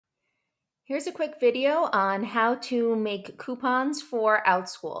Here's a quick video on how to make coupons for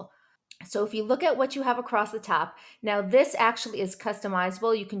Outschool. So if you look at what you have across the top, now this actually is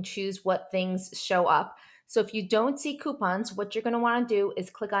customizable. You can choose what things show up. So if you don't see coupons, what you're going to want to do is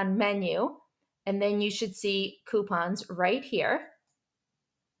click on menu, and then you should see coupons right here.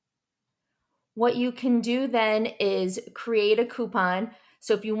 What you can do then is create a coupon.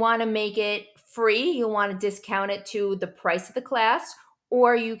 So if you want to make it free, you'll want to discount it to the price of the class,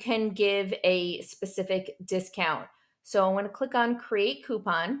 or you can give a specific discount. So I'm going to click on create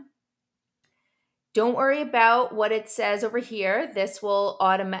coupon. Don't worry about what it says over here. This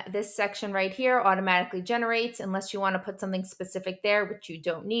section right here automatically generates unless you want to put something specific there, which you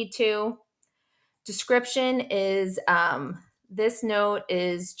don't need to. Description is this note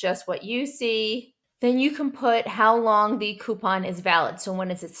is just what you see. Then you can put how long the coupon is valid. So when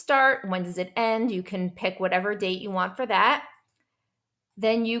does it start? When does it end? You can pick whatever date you want for that.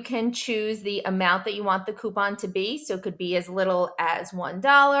 Then you can choose the amount that you want the coupon to be. So it could be as little as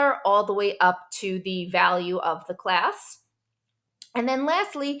 $1 all the way up to the value of the class. And then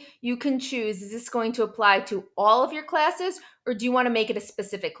lastly, you can choose, is this going to apply to all of your classes, or do you want to make it a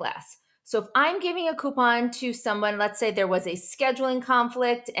specific class? So if I'm giving a coupon to someone, let's say there was a scheduling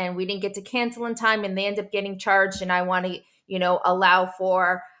conflict and we didn't get to cancel in time and they end up getting charged, and I want to, allow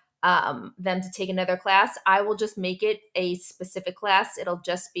for them to take another class, I will just make it a specific class. It'll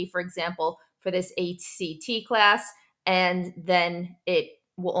just be, for example, for this ACT class, and then it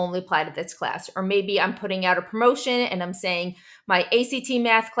will only apply to this class. Or maybe I'm putting out a promotion and I'm saying my ACT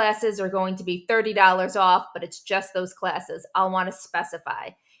math classes are going to be $30 off, but it's just those classes. I'll want to specify.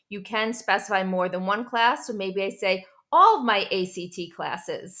 You can specify more than one class. So maybe I say all of my ACT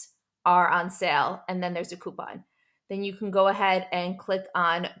classes are on sale, and then there's a coupon. Then you can go ahead and click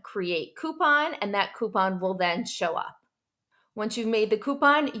on create coupon, and that coupon will then show up. Once you've made the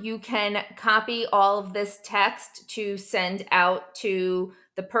coupon, you can copy all of this text to send out to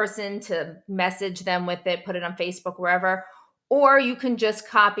the person to message them with it, put it on Facebook, wherever, or you can just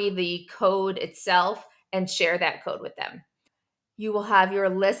copy the code itself and share that code with them. You will have your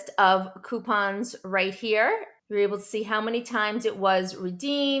list of coupons right here. You're able to see how many times it was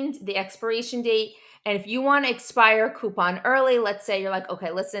redeemed, the expiration date, and if you want to expire a coupon early, let's say you're like,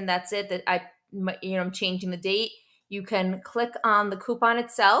 okay, listen, that's it, that I'm changing the date. You can click on the coupon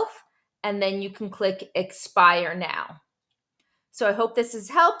itself, and then you can click expire now. So I hope this has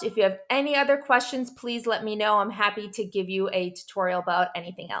helped. If you have any other questions, please let me know. I'm happy to give you a tutorial about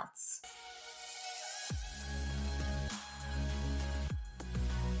anything else.